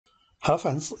Hello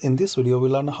friends, in this video we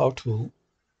learn how to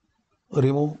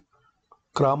remove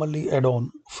Grammarly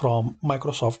add-on from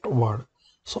Microsoft Word.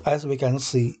 So as we can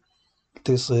see,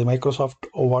 this Microsoft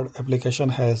Word application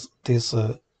has this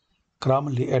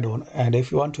Grammarly add-on, and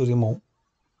if you want to remove,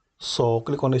 so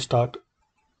click on start,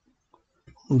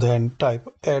 then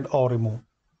type add or remove.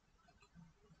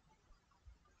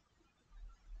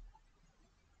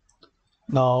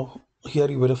 Now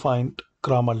here you will find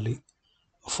Grammarly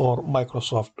for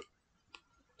Microsoft.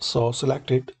 So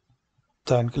select it,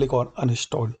 then click on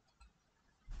uninstall.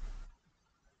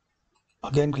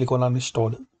 Again click on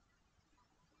uninstall.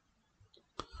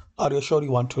 Are you sure you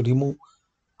want to remove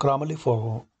Grammarly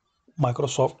for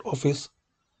Microsoft Office?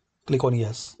 Click on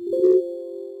yes.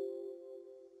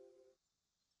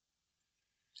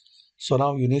 So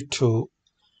now you need to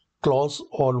close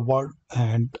all Word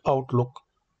and Outlook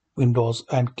windows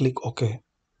and click OK.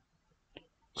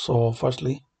 So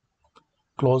firstly,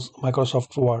 close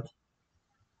Microsoft Word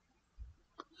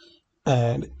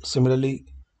and similarly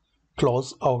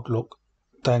close Outlook,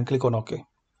 then click on OK.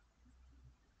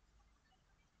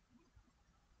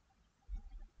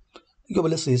 You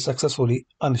will see successfully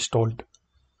installed.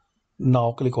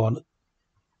 Now click on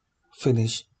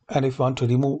finish, and if you want to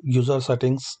remove user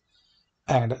settings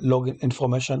and login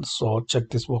information, so check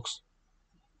this box.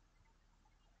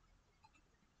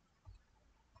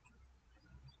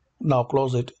 Now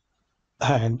close it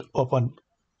and open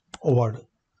Word.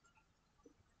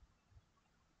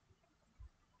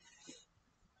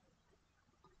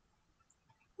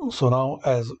 So now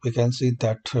as we can see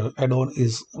that add-on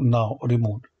is now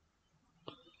removed.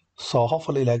 So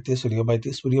hopefully like this video. By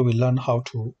this video we learn how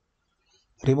to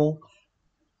remove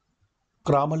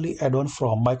Grammarly add-on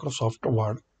from Microsoft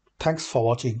Word. Thanks for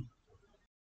watching.